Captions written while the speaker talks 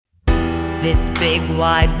This big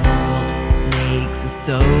wide world makes a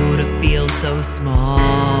soda feel so small.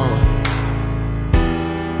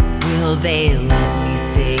 Will they let me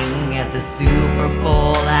sing at the Super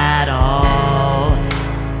Bowl at all?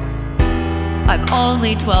 I'm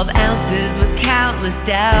only 12 ounces with countless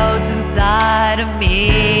doubts inside of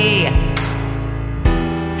me.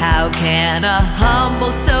 How can a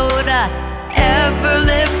humble soda ever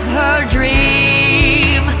live her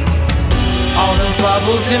dream? All the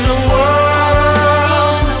bubbles in the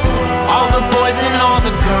world, all the boys and all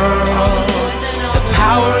the girls. The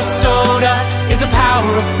power of soda is the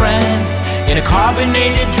power of friends in a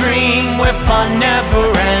carbonated dream where fun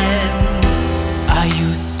never ends. I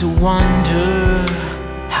used to wonder,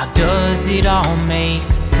 how does it all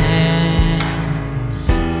make sense?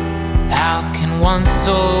 How can one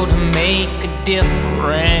soda make a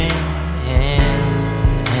difference?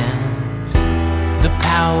 The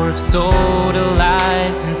power of soda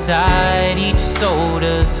lies inside each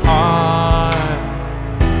soda's heart.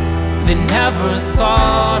 They never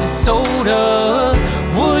thought a soda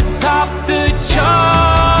would top the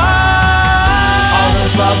chart. All the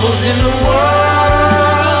bubbles in the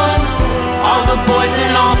world, all the boys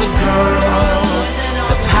and all the girls.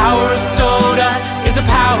 The power of soda is the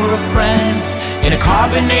power of friends in a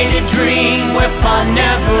carbonated dream where fun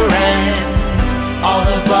never ends. All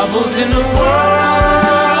the bubbles in the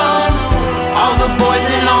world, all the boys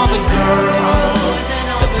and all the girls.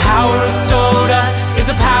 The power of soda is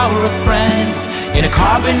the power of friends in a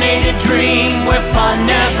carbonated dream where fun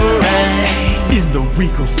never ends. In the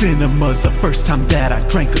Regal Cinemas, the first time that I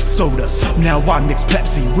drank a soda. Now I mix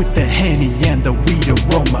Pepsi with the Henny and the weed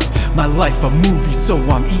aroma. My life a movie, so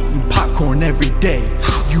I'm eating popcorn every day.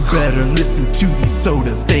 You better listen to these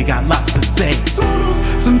sodas, they got lots to say.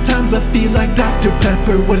 Sometimes I feel like Dr.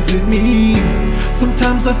 Pepper, what does it mean?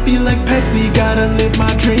 Sometimes I feel like Pepsi, gotta live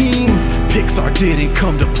my dreams. Pixar didn't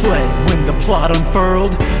come to play when the plot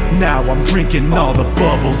unfurled. Now I'm drinking all the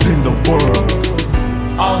bubbles in the world.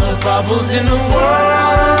 All the bubbles in the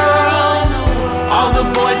world, all the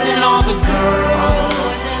boys and all the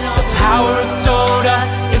girls. The power of soda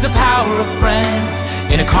is the power of friends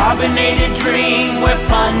in a carbonated dream where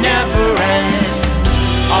fun never ends.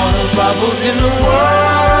 All the bubbles in the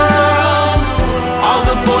world, all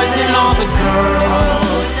the boys and all the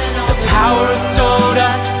girls. The power of soda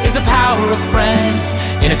is the power of friends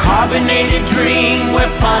in a carbonated dream where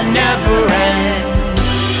fun never ends.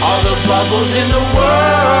 All the bubbles in the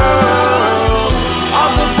world,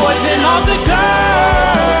 all the boys and all the girls.